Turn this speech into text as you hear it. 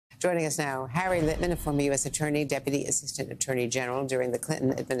Joining us now, Ari Litman, a former U.S. Attorney, Deputy Assistant Attorney General during the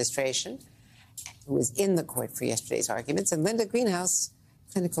Clinton administration, who was in the court for yesterday's arguments, and Linda Greenhouse,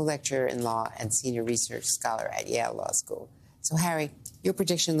 clinical lecturer in law and senior research scholar at Yale Law School. So, Harry, your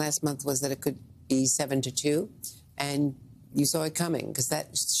prediction last month was that it could be 7-2, and you saw it coming, because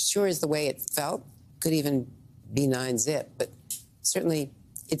that sure is the way it felt. Could even be 9-zip, but certainly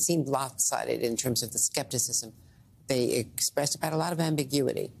it seemed lopsided in terms of the skepticism they expressed about a lot of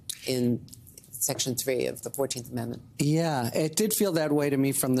ambiguity in Section 3 of the 14th Amendment. Yeah, it did feel that way to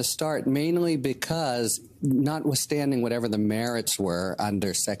me from the start, mainly because, notwithstanding whatever the merits were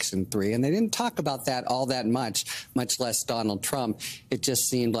under Section 3, and they didn't talk about that all that much less Donald Trump, it just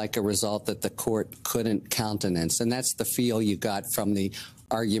seemed like a result that the court couldn't countenance. And that's the feel you got from the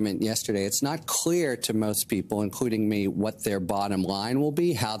argument yesterday. It's not clear to most people, including me, what their bottom line will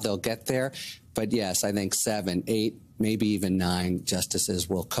be, how they'll get there. But yes, I think 7, 8, maybe even 9 justices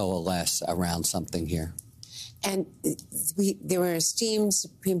will coalesce around something here. And there were esteemed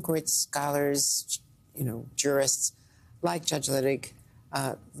Supreme Court scholars, jurists like Judge Littig,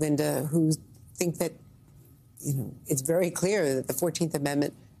 Linda, who think that, it's very clear that the 14th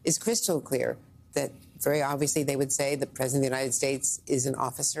Amendment is crystal clear, that very obviously they would say the President of the United States is an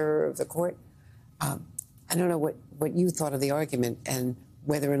officer of the court. I don't know what you thought of the argument and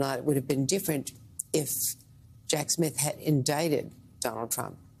whether or not it would have been different if Jack Smith had indicted Donald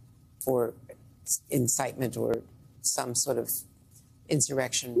Trump for incitement or some sort of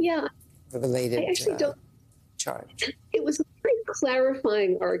insurrection-related charge. It was a very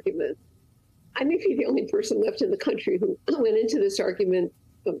clarifying argument. I may be the only person left in the country who went into this argument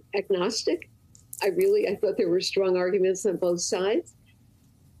agnostic. I thought there were strong arguments on both sides.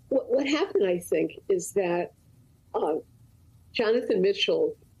 What happened, I think, is that Jonathan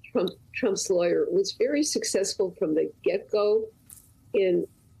Mitchell, Trump's lawyer, was very successful from the get-go in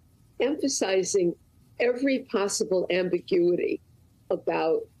emphasizing every possible ambiguity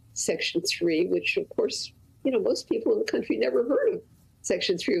about Section 3, which, of course, most people in the country never heard of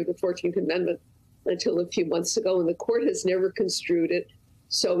Section 3 of the 14th Amendment until a few months ago, and the court has never construed it.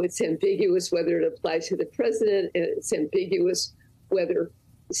 So it's ambiguous whether it applies to the president, and it's ambiguous whether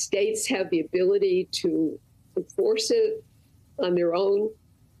states have the ability to enforce it on their own.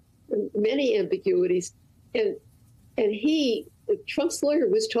 Many ambiguities. And Trump's lawyer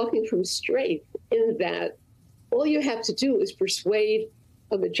was talking from straight in that all you have to do is persuade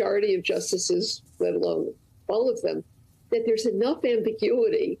a majority of justices, let alone all of them, that there's enough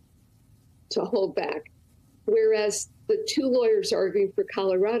ambiguity to hold back. Whereas the two lawyers arguing for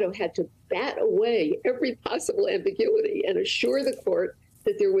Colorado had to bat away every possible ambiguity and assure the court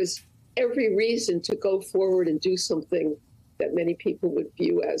that there was every reason to go forward and do something that many people would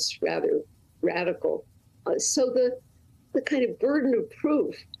view as rather radical. So the kind of burden of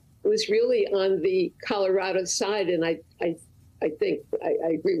proof was really on the Colorado side. And I think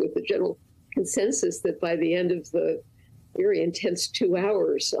I agree with the general consensus that by the end of the very intense 2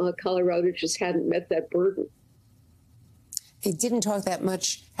 hours, Colorado just hadn't met that burden. They didn't talk that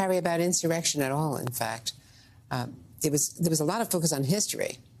much, Harry, about insurrection at all, in fact. There was a lot of focus on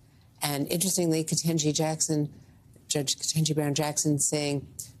history. And interestingly, Judge Ketanji Brown Jackson saying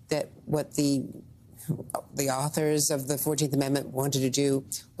that what the authors of the 14th Amendment wanted to do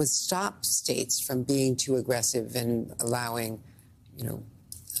was stop states from being too aggressive and allowing,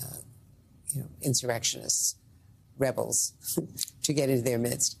 insurrectionists, rebels, to get into their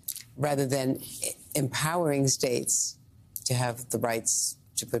midst, rather than empowering states to have the rights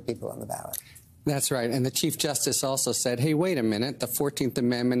to put people on the ballot. That's right. And the Chief Justice also said, hey, wait a minute, the 14th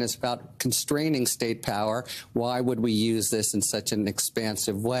Amendment is about constraining state power. Why would we use this in such an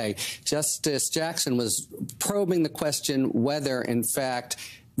expansive way? Justice Jackson was probing the question whether, in fact,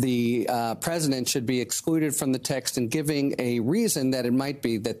 the president should be excluded from the text and giving a reason that it might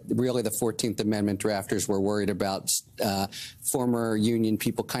be that really the 14th Amendment drafters were worried about former Union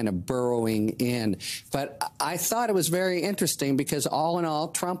people kind of burrowing in. But I thought it was very interesting because all in all,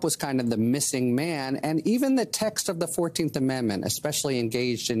 Trump was kind of the missing man. And even the text of the 14th Amendment, especially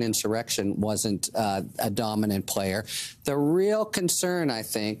engaged in insurrection, wasn't a dominant player. The real concern, I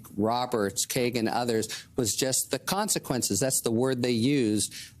think, Roberts, Kagan, others, was just the consequences. That's the word they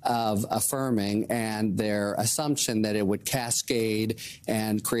used, of affirming, and their assumption that it would cascade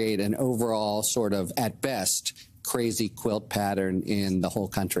and create an overall sort of, at best, crazy quilt pattern in the whole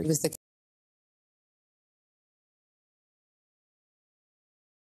country.